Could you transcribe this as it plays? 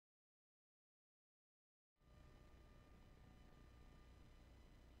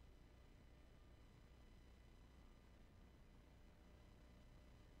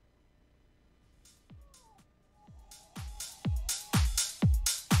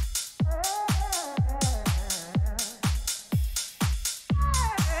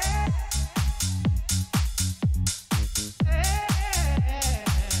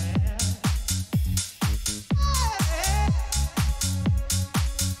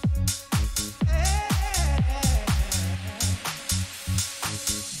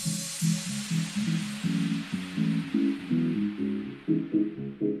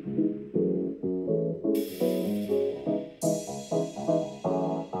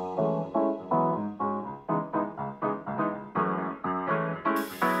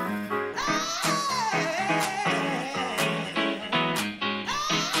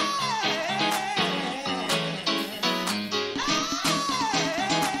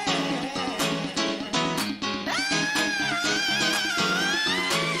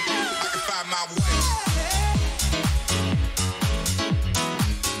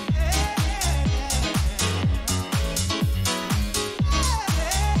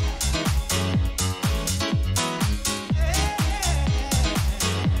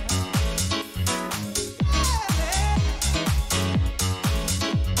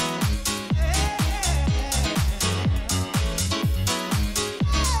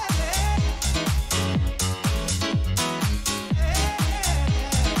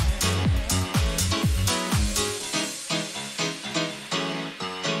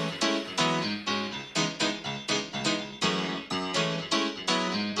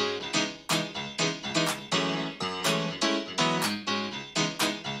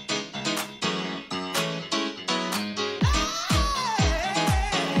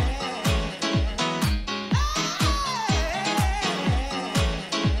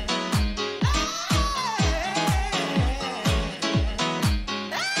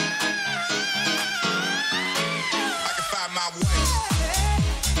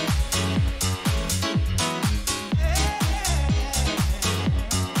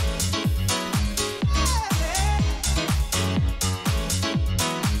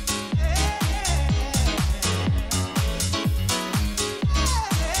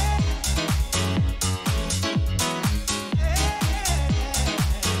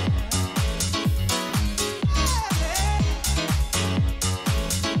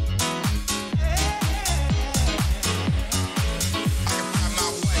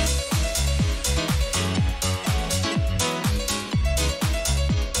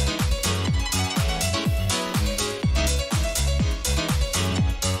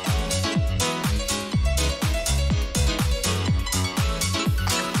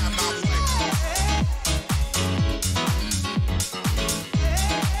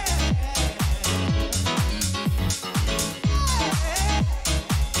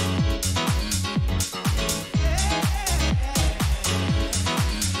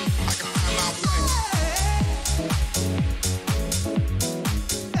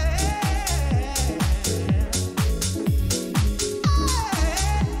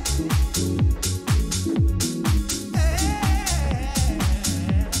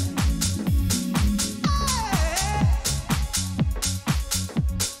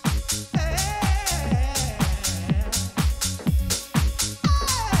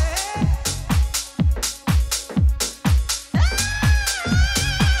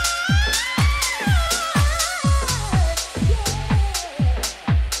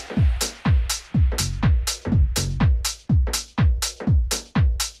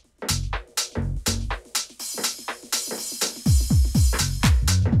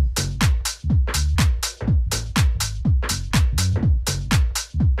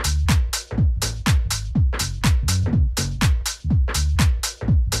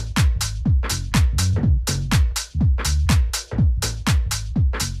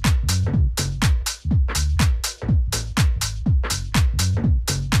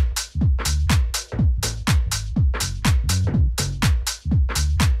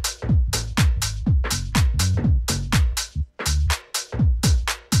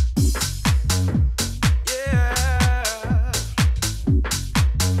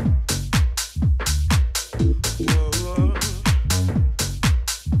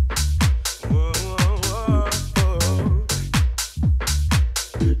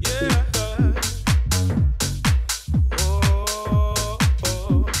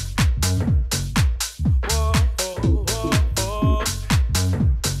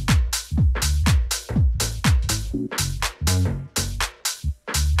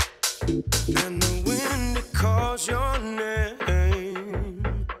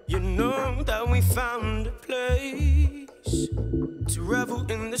revel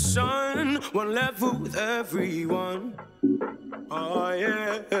in the sun, one level with everyone. Oh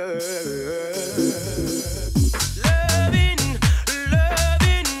yeah. Loving,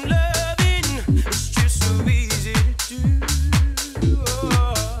 loving, loving, it's just so easy to do.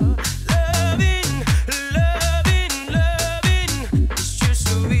 Oh, loving, loving, loving, it's just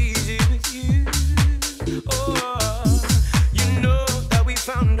so easy with you. Oh, you know that we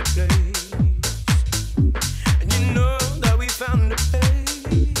found a place, and you know that we found a place,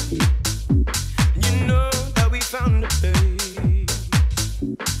 and you know that we found a place.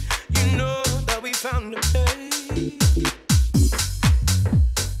 You know that we found a place.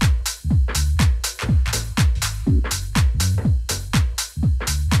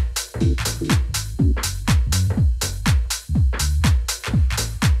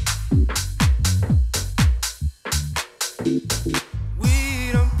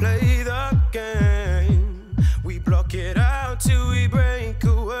 We don't play the game. We block it out till we break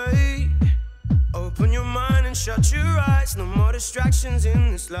away. Open your mind and shut your eyes. No more distractions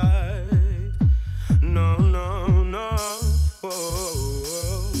in this life. No, no, no.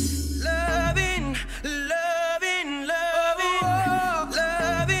 Whoa. Loving, loving, loving,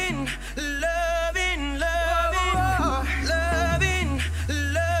 loving, loving, loving, loving,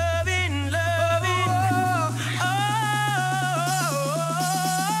 loving, loving. Oh,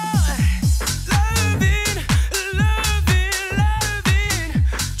 loving, loving, loving,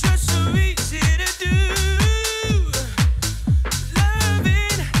 just so easy to do.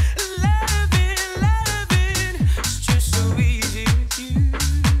 Loving, loving, loving, it's just so easy with you.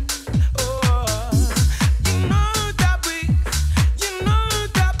 Oh, you know that we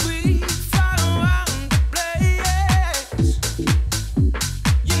follow around the place.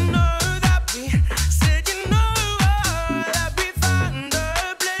 You know that we said, you know that we found a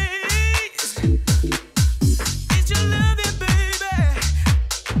place. It's your loving, baby.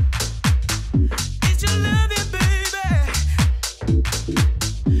 It's your loving, baby.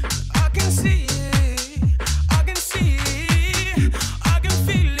 I can see it, I can see it, I can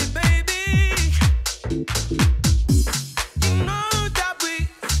feel it, baby. You know that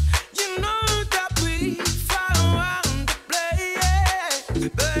we follow around the place,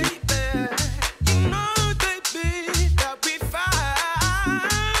 baby. You know, baby, that we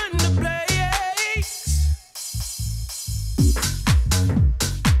find the place.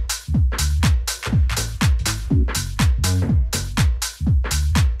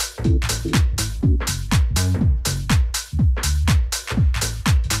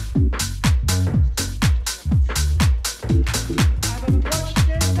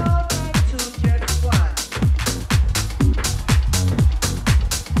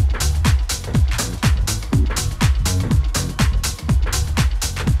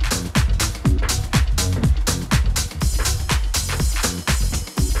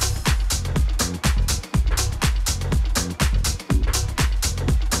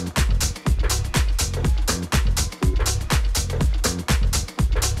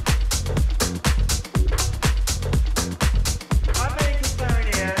 My main concern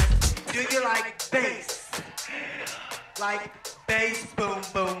is, do you like bass? Like bass, boom,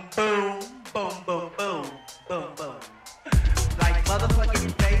 boom, boom, boom, boom, boom, boom, boom. Like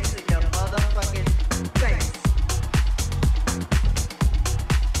motherfucking bass in your motherfucking face.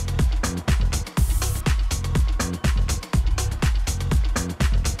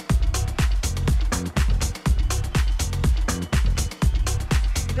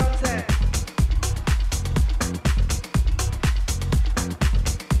 You know what I'm saying?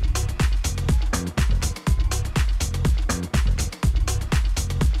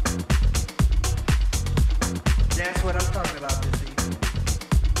 That's what I'm talking about this evening.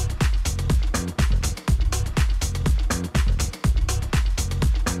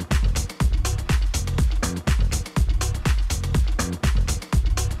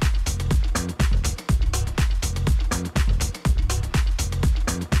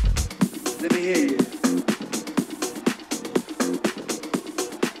 Let me hear you.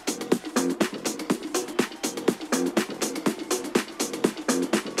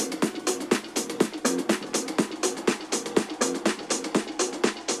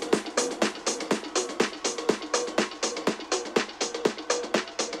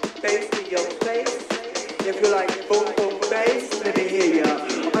 Bass in your face. If you like boom boom bass, let me hear ya.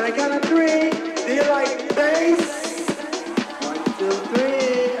 On the count of three, do you like bass? 1, 2, 3.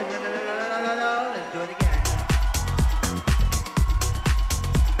 Let's do it again.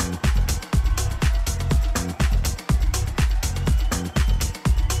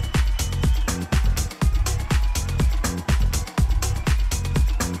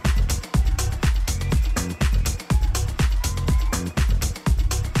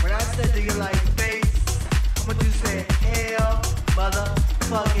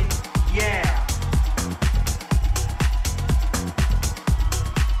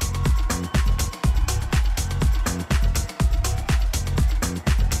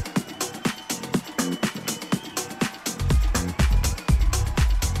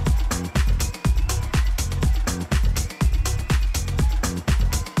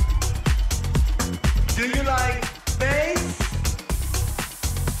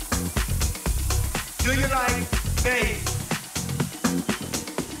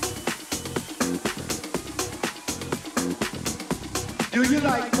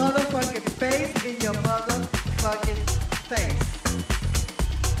 like motherfucking bass in your motherfucking face.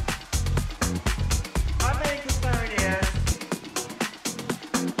 My main concern is,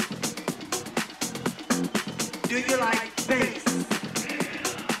 do you like bass?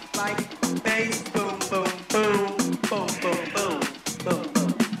 Like bass, boom, boom, boom, boom, boom, boom, boom, boom.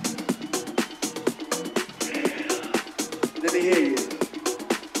 Let me hear you.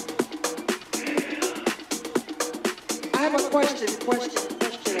 I have a question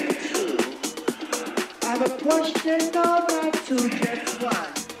number two. I have a question number two, just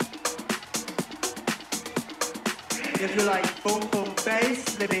one. If you like boom, boom,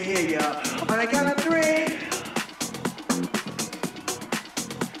 bass, let me hear you. On a count of three.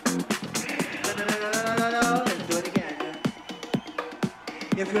 No, let's do it again.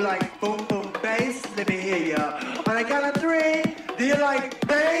 If you like boom, boom, bass, let me hear you. On a count of three. Do you like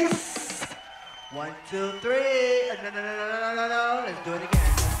bass? 1, 2, 3. No, let's do it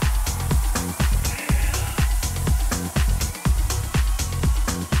again.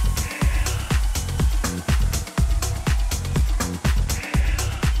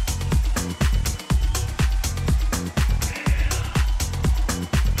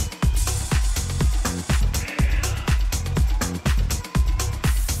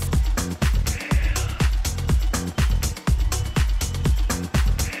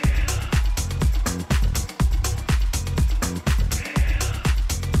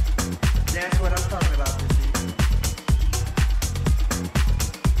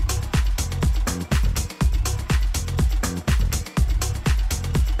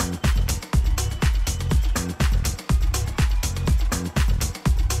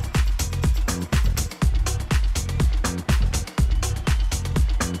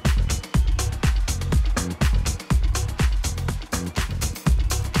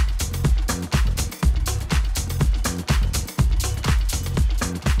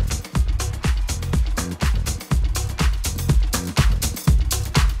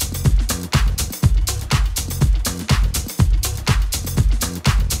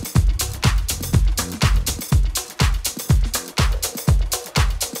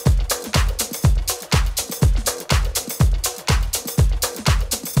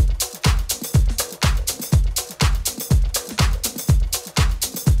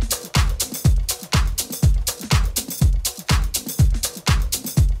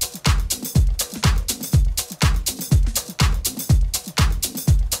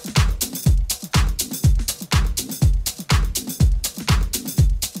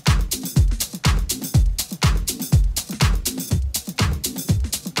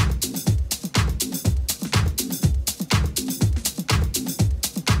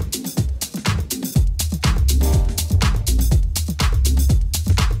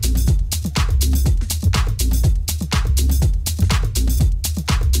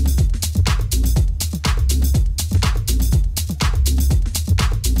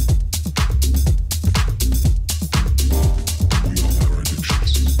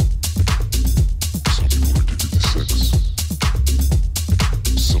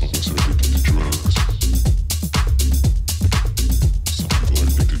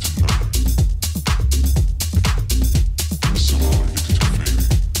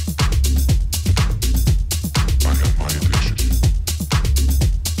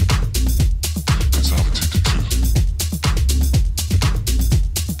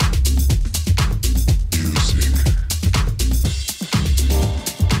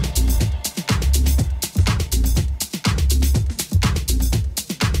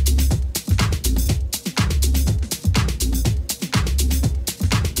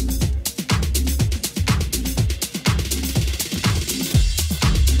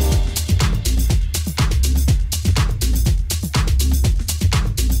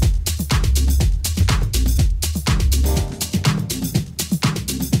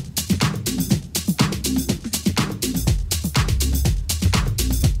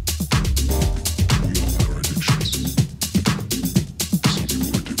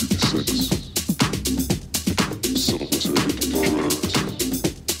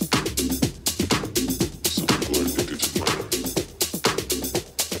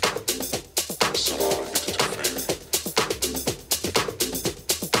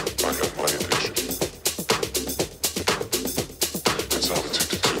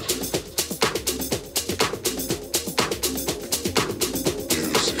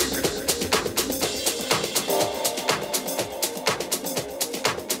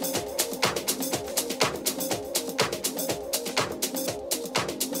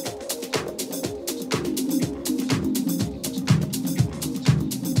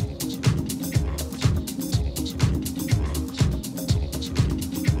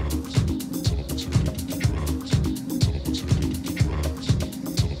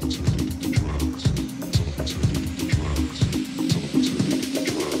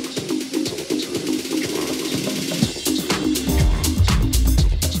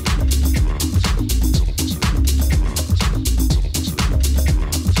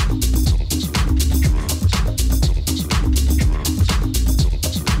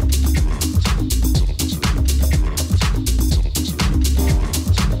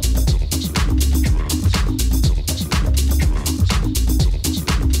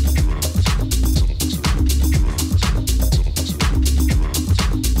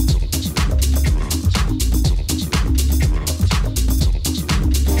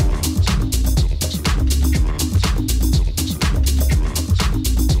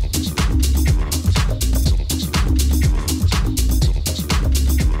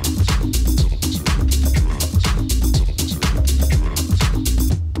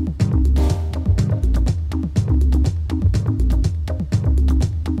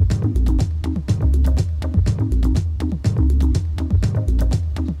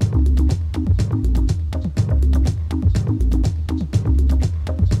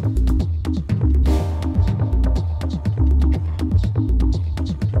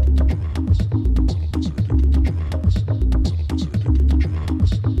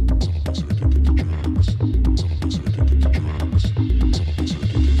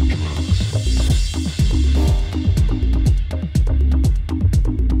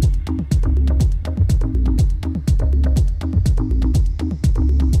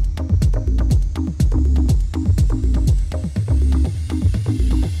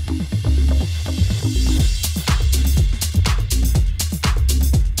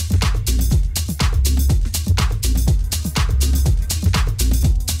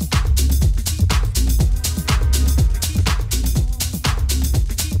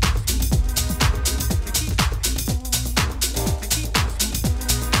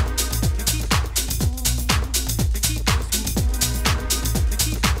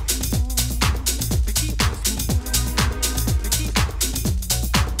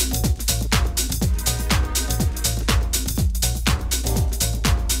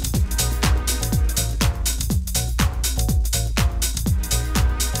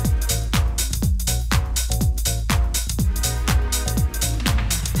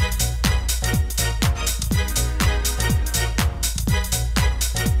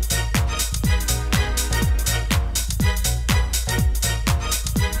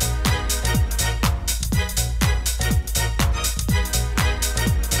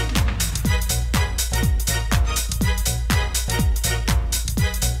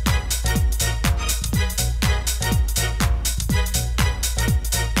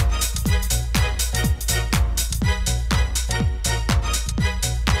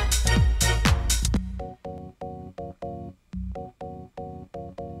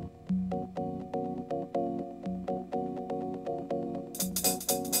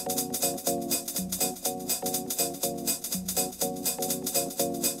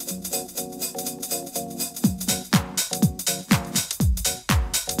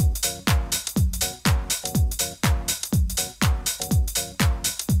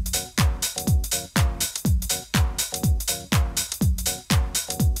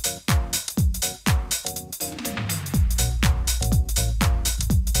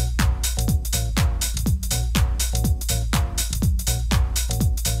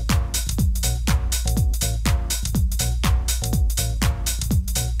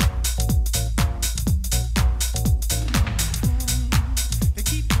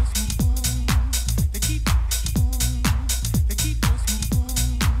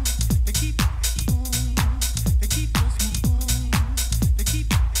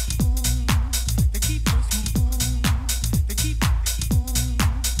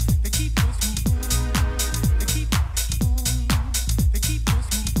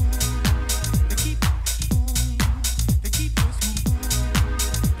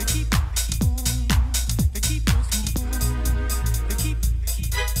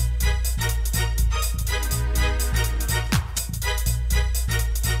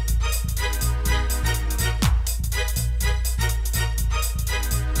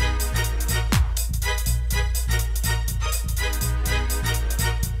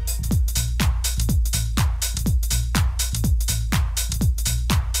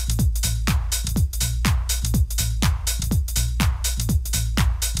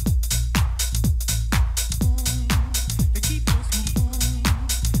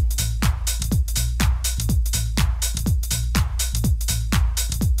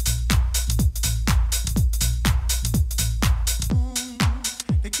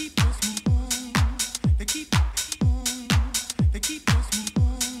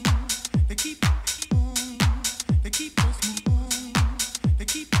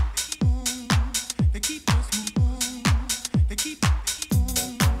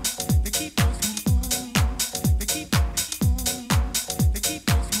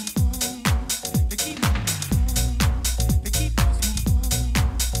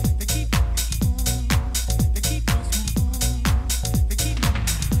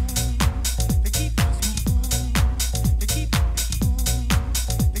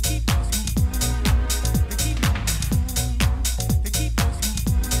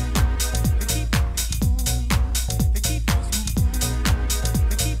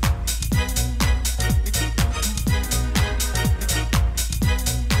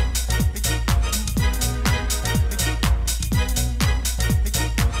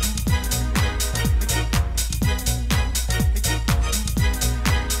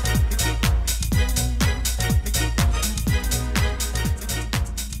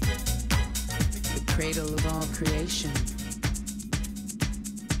 creation.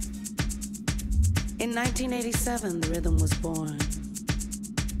 In 1987, the rhythm was born.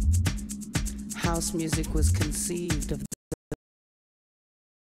 House music was conceived of.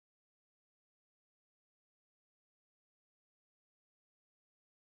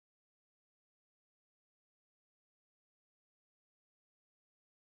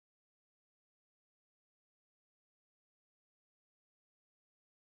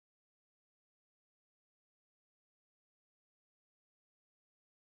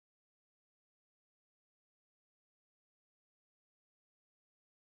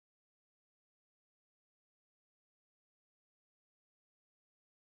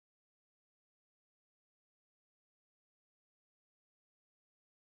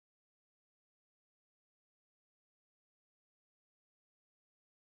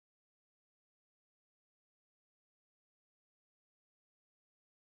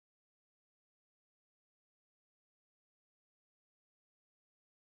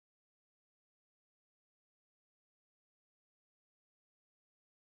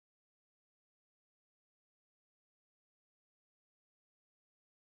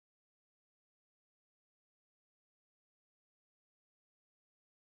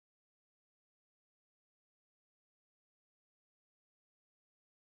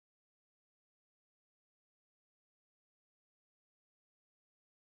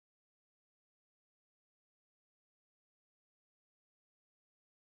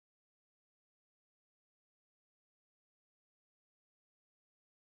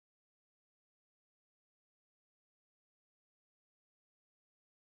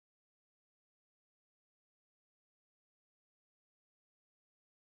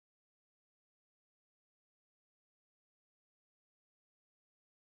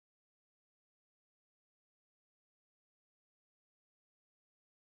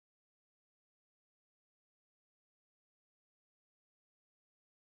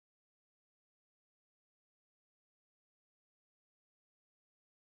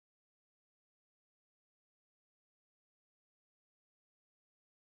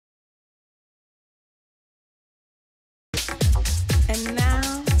 And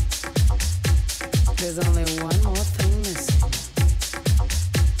now, there's only one more thing missing.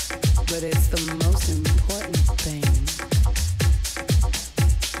 But it's the most important thing.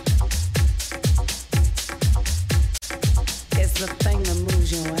 It's the thing that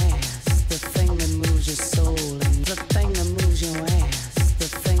moves your ass, the thing that moves your soul, and the thing that moves your ass, the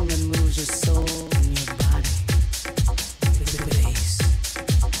thing that moves your soul and your body. The bass.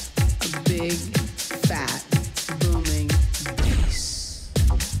 A big, fat, booming bass.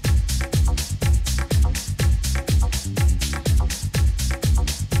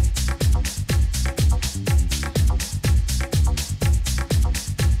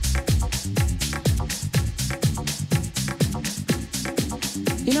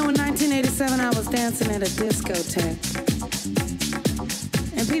 You know, in 1987, I was dancing at a discotheque,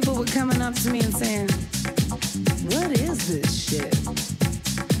 and people were coming up to me and saying, "What is this shit?"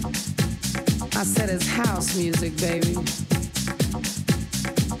 I said, "It's house music, baby."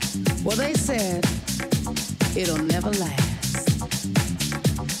 Well, they said, "It'll never last."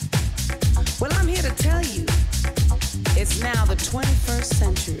 Well, I'm here to tell you, it's now the 21st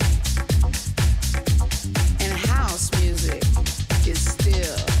century, and house music is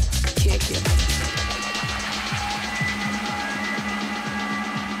still kicking.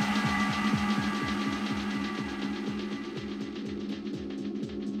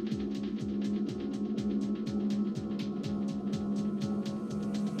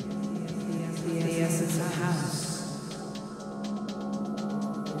 The essence of house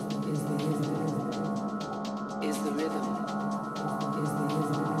is the rhythm. Is the rhythm. Is the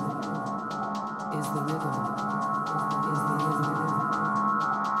rhythm. Is the rhythm. Is the rhythm. Is the rhythm.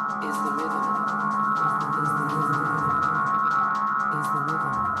 Is the rhythm. Is the rhythm. Is the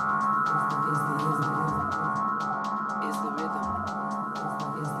rhythm. Is the rhythm. Is the rhythm.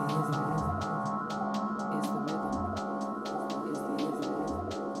 Is the rhythm. Is the rhythm.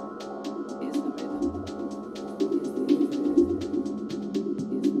 Is the rhythm.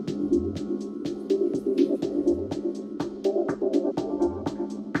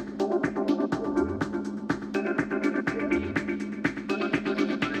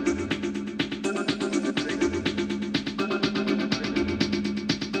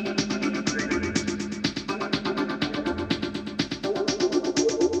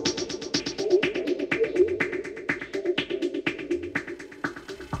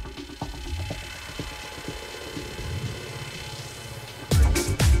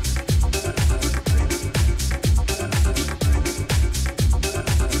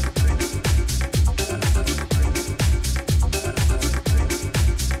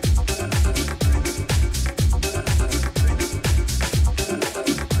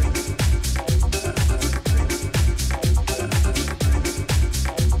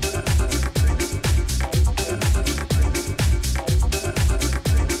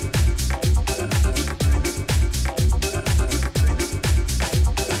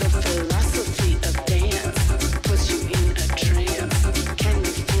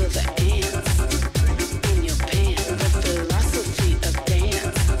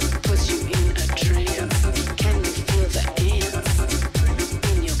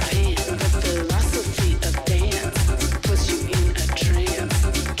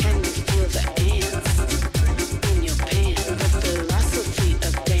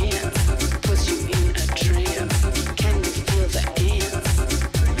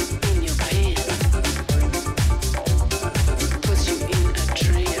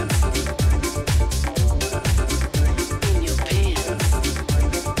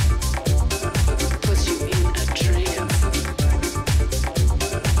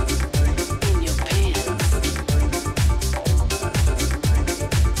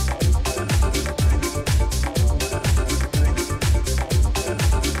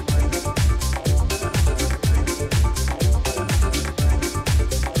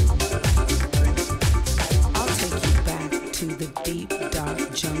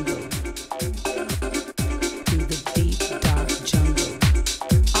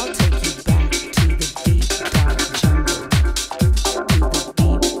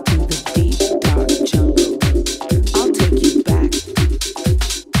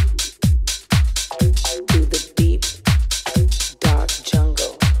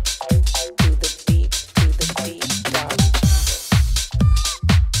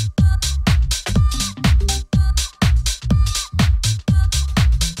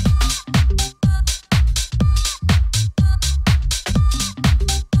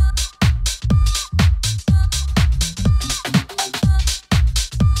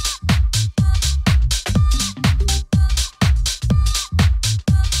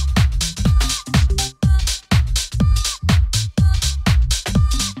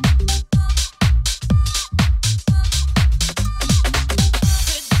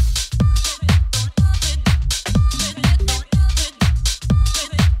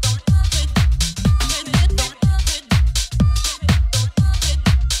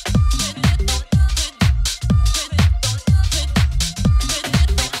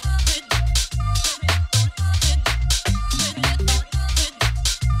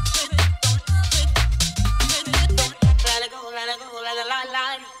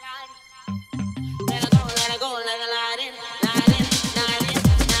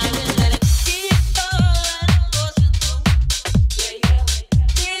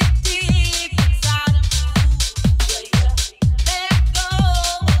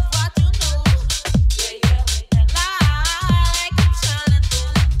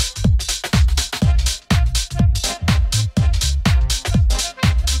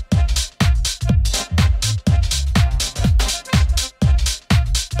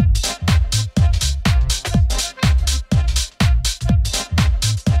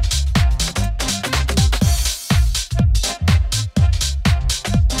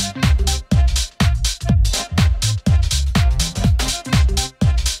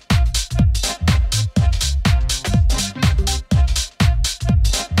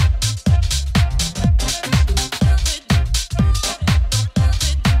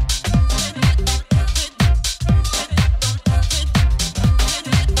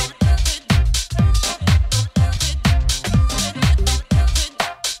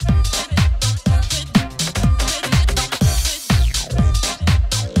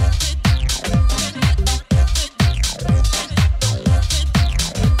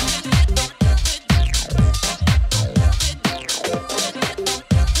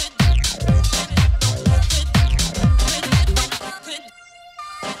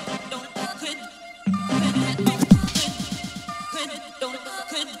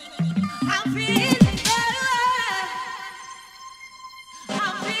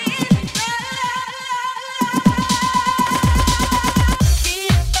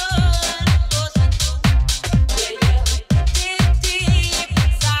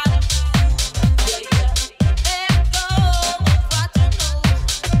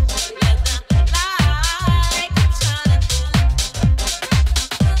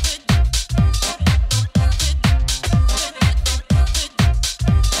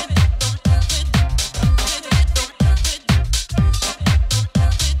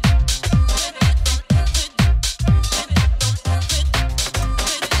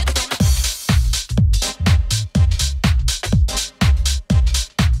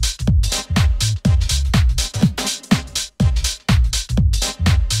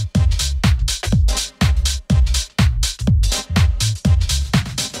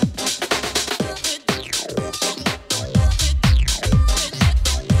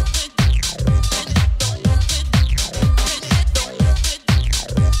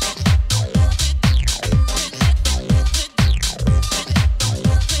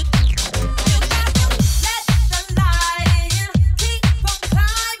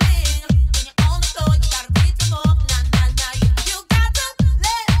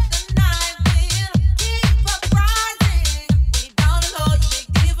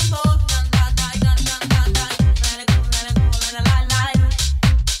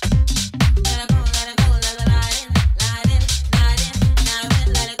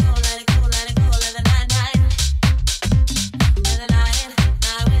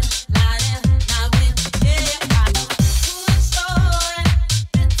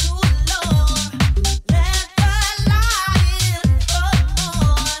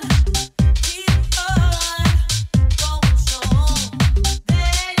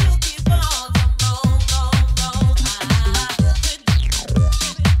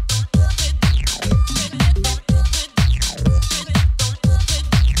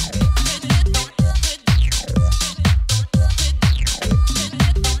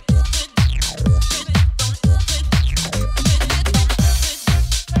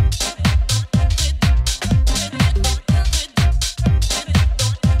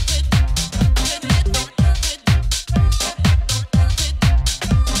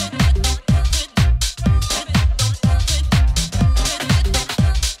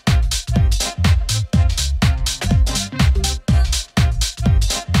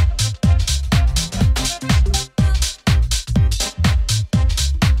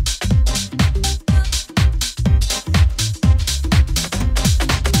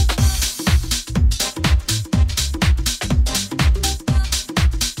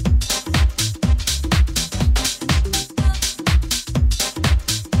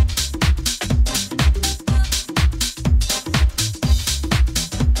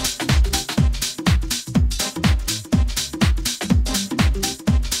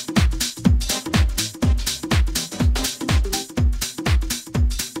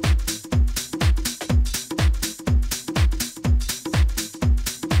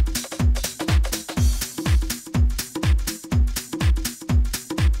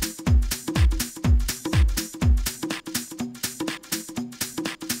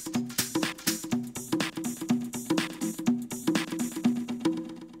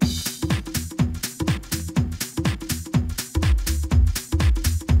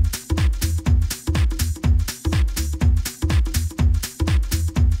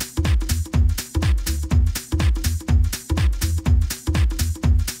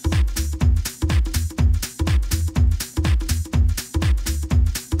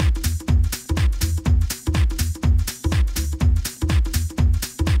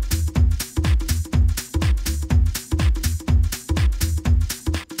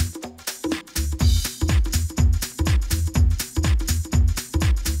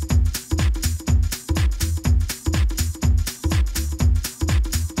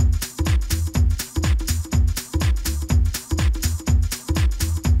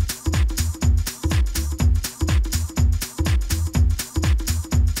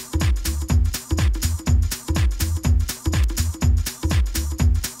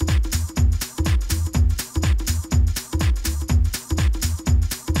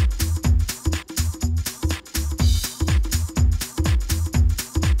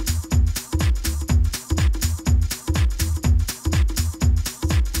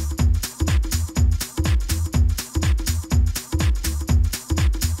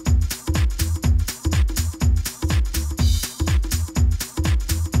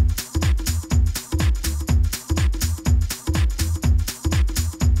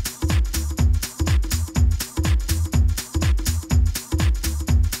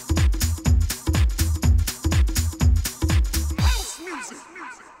 We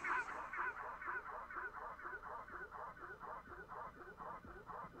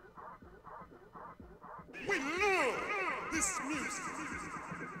love this music.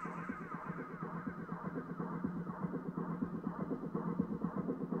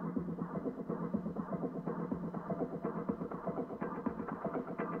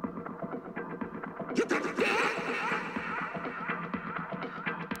 You got to dance.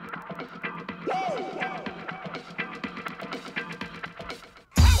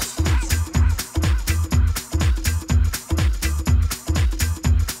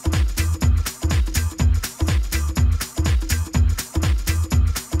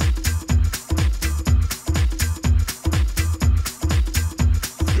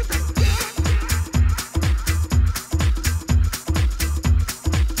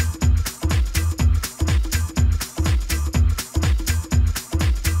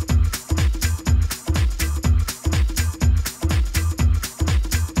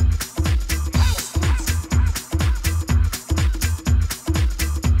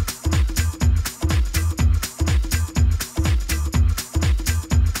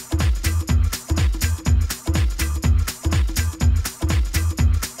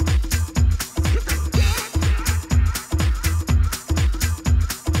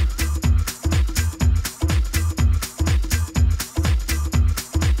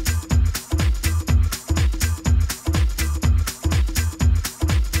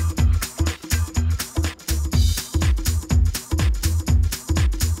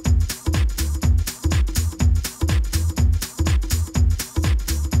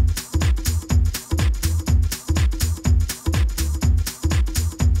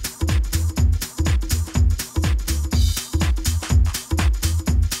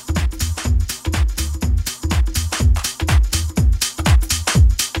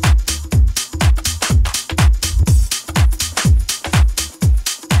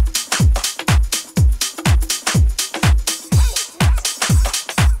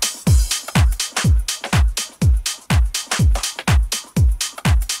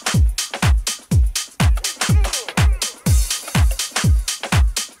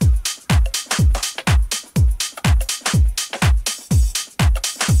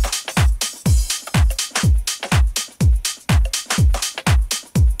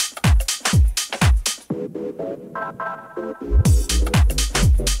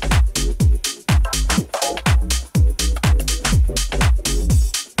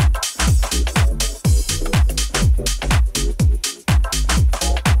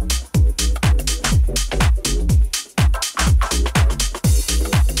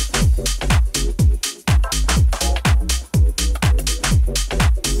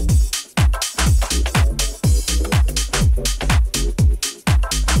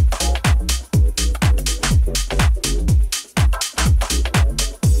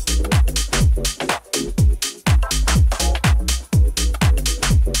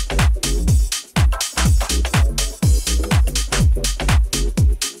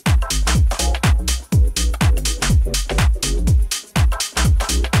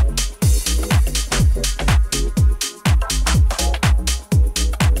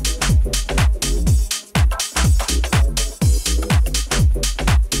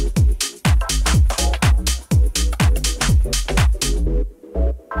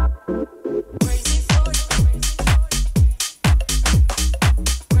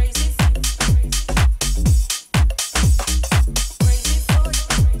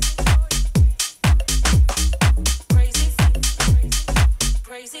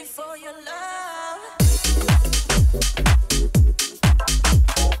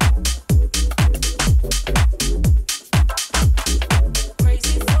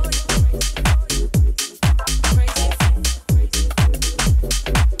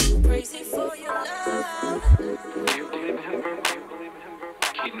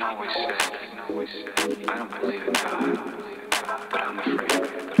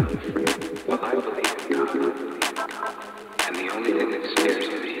 And the only thing that scares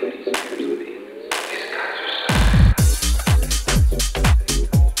me is God's.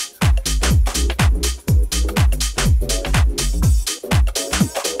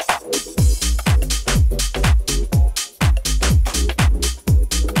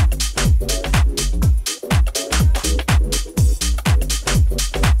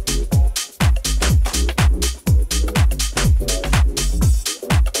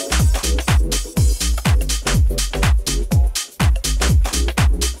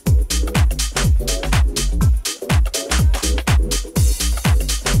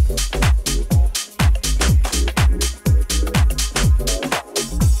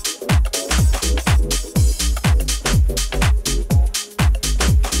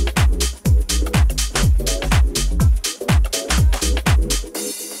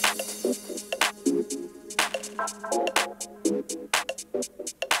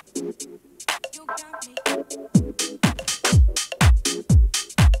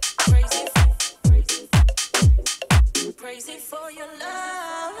 Crazy for your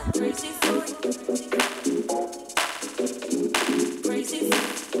love, crazy for crazy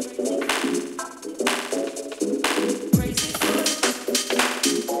crazy for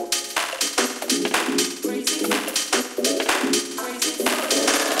crazy crazy for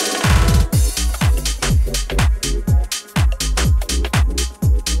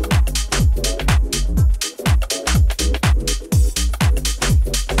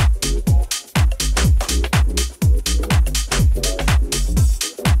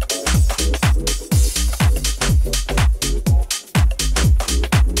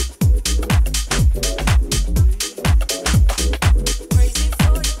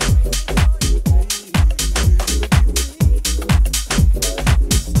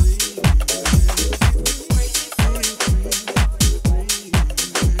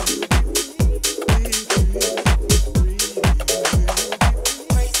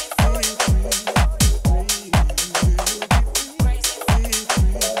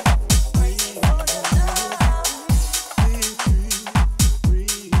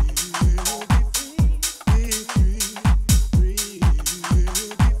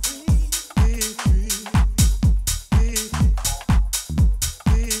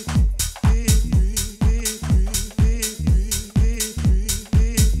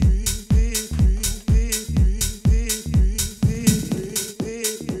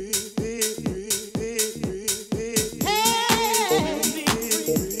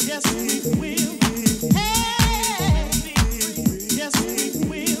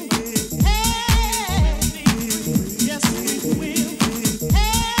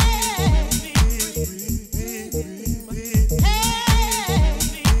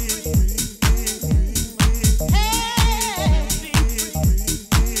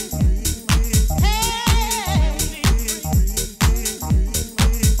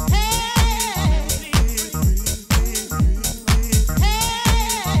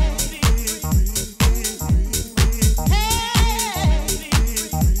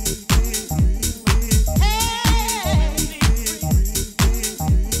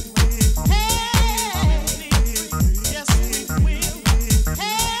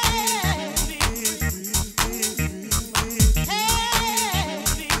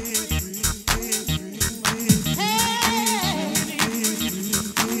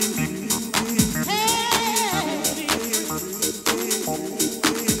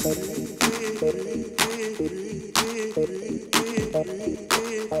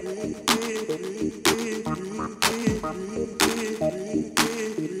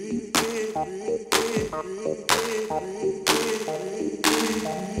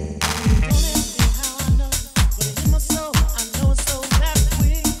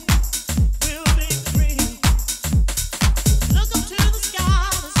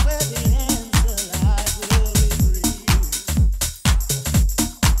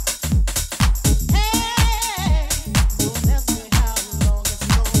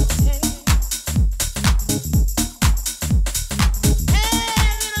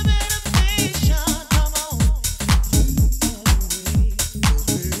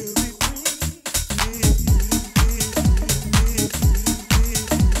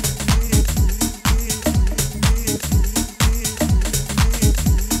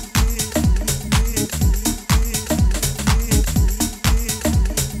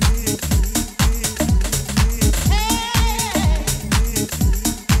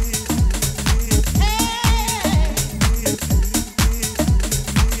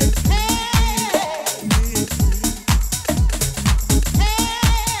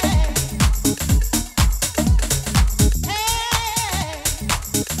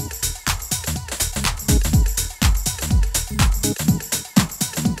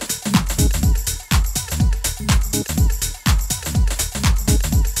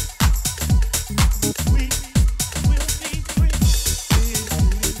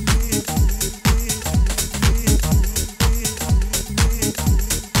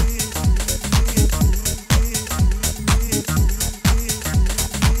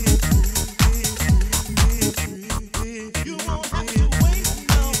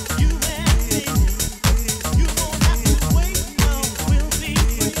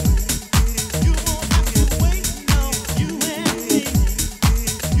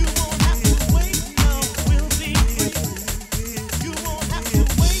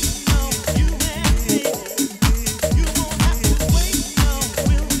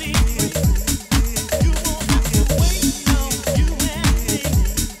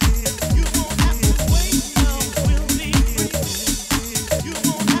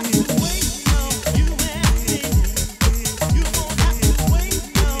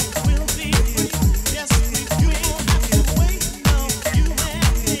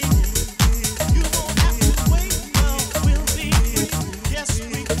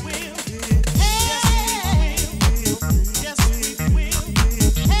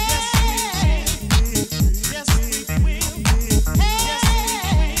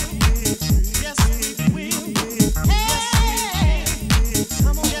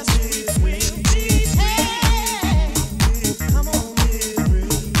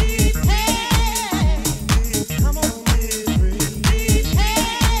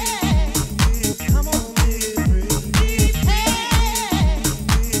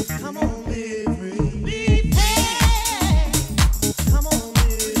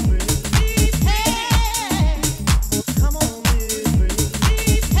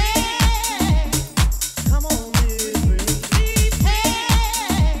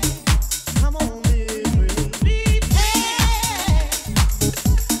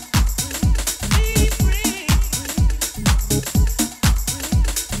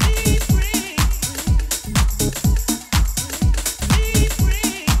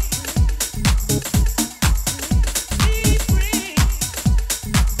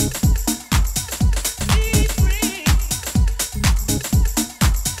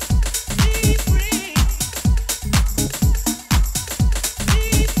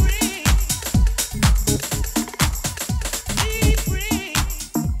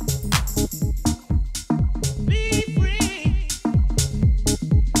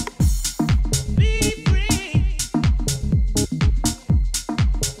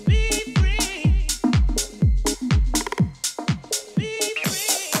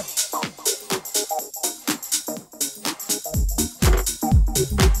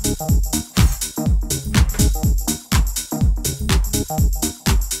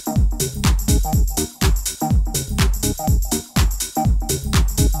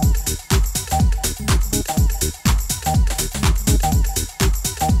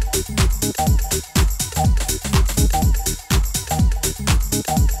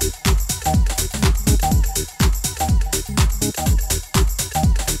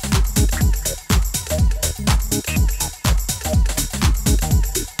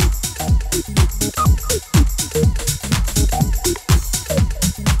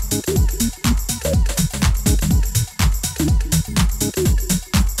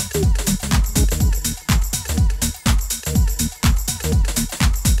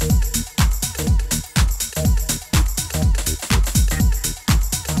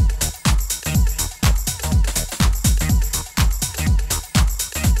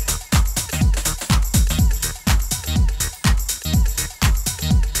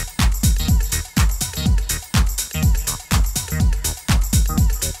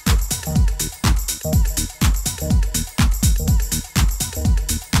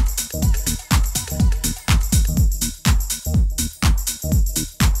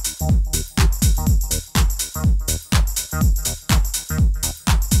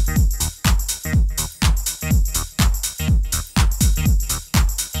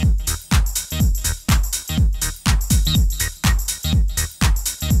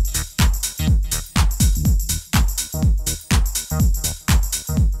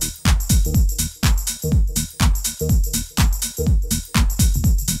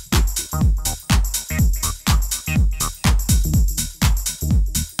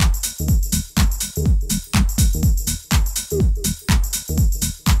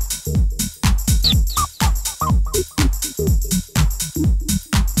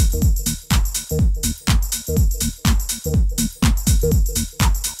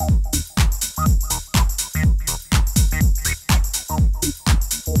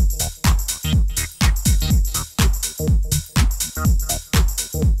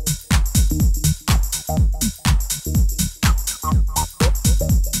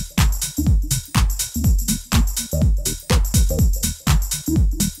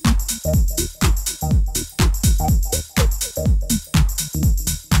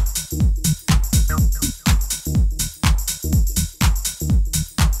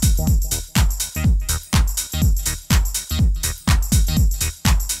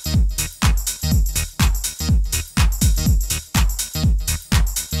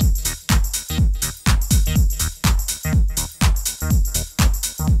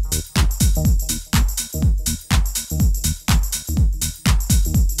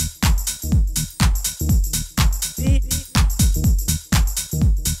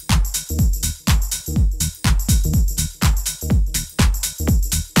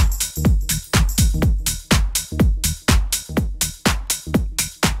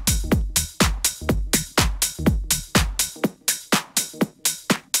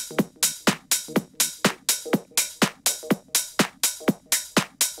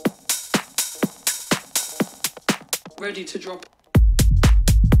ready to drop.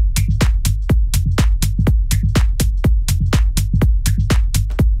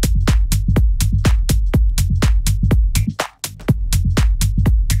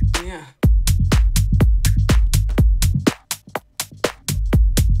 Yeah.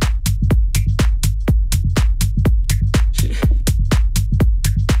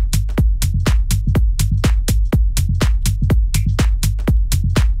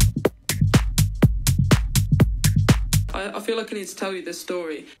 I feel like I need to tell you this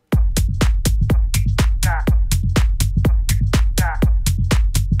story.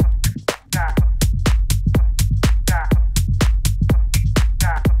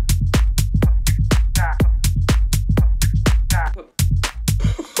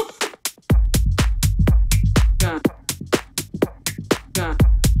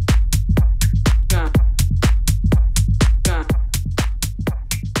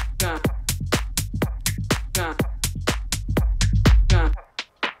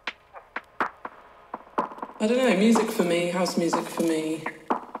 I don't know, music for me, house music for me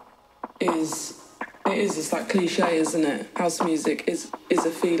it's that cliche, isn't it? House music is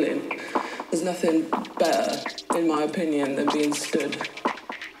a feeling. There's nothing better, in my opinion, than being stood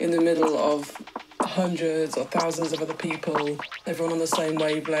in the middle of hundreds or thousands of other people, everyone on the same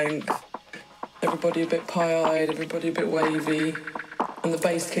wavelength, everybody a bit pie-eyed, everybody a bit wavy, and the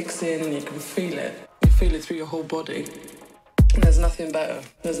bass kicks in and you can feel it. You feel it through your whole body. And there's nothing better.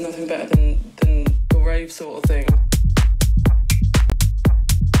 There's nothing better than the rave sort of thing.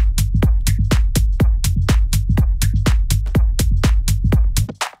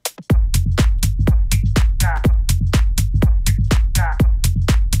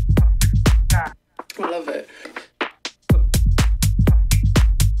 I love it.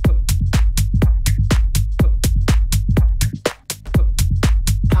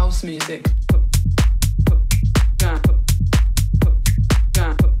 House music.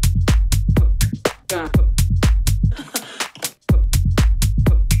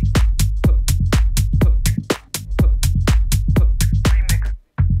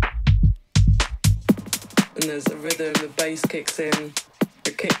 And there's a rhythm, the bass kicks in,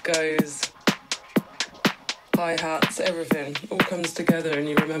 the kick goes, hi-hats, everything all comes together and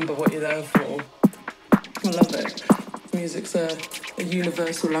you remember what you're there for. I love it. Music's a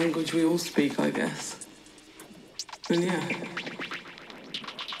universal language we all speak, I guess. And yeah,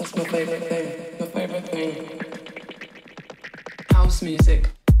 that's my favourite thing. My favourite thing. House music.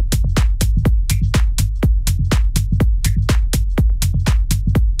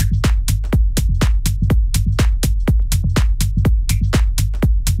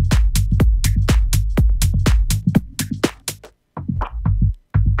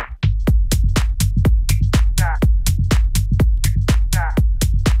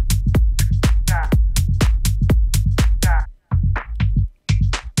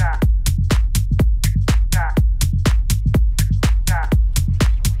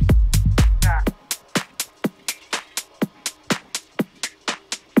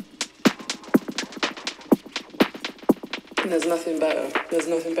 There's nothing better. There's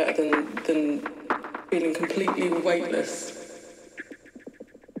nothing better than feeling completely weightless.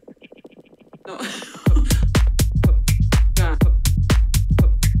 No.